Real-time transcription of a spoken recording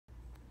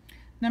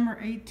Number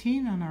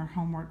 18 on our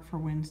homework for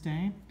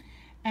Wednesday.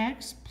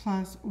 X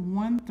plus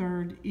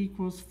 1/3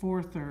 equals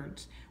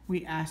 4/3.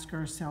 We ask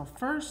ourselves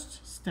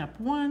first, step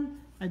 1,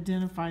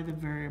 identify the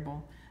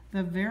variable.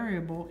 The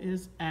variable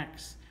is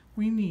X.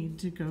 We need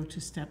to go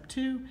to step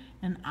 2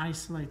 and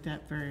isolate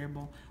that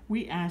variable.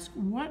 We ask,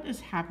 what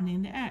is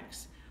happening to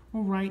X?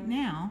 Well, right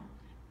now,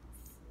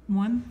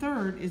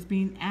 1/3 is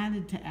being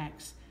added to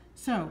X.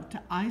 So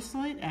to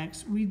isolate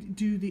X, we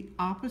do the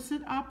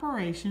opposite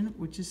operation,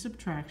 which is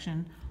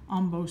subtraction,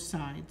 on both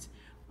sides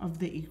of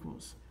the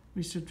equals.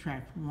 We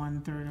subtract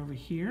 1/3 over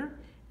here,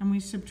 and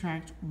we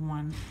subtract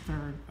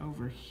 1/3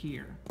 over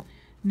here.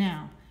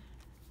 Now,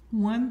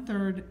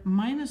 1/3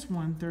 minus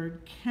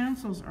 1/3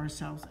 cancels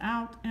ourselves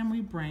out, and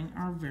we bring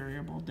our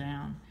variable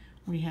down.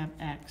 We have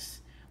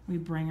X. We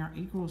bring our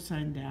equal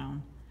sign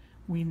down.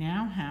 We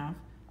now have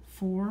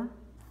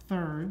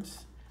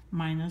 4/3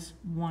 minus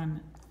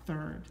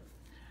 1/3.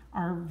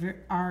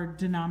 Our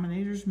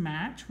denominators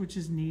match, which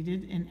is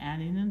needed in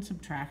adding and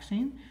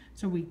subtracting,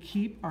 so we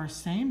keep our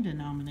same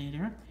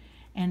denominator,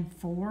 and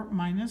 4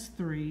 minus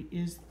 3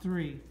 is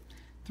 3.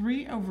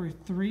 3 over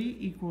 3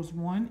 equals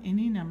 1.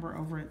 Any number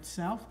over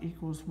itself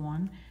equals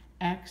 1.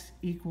 X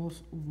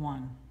equals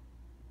 1.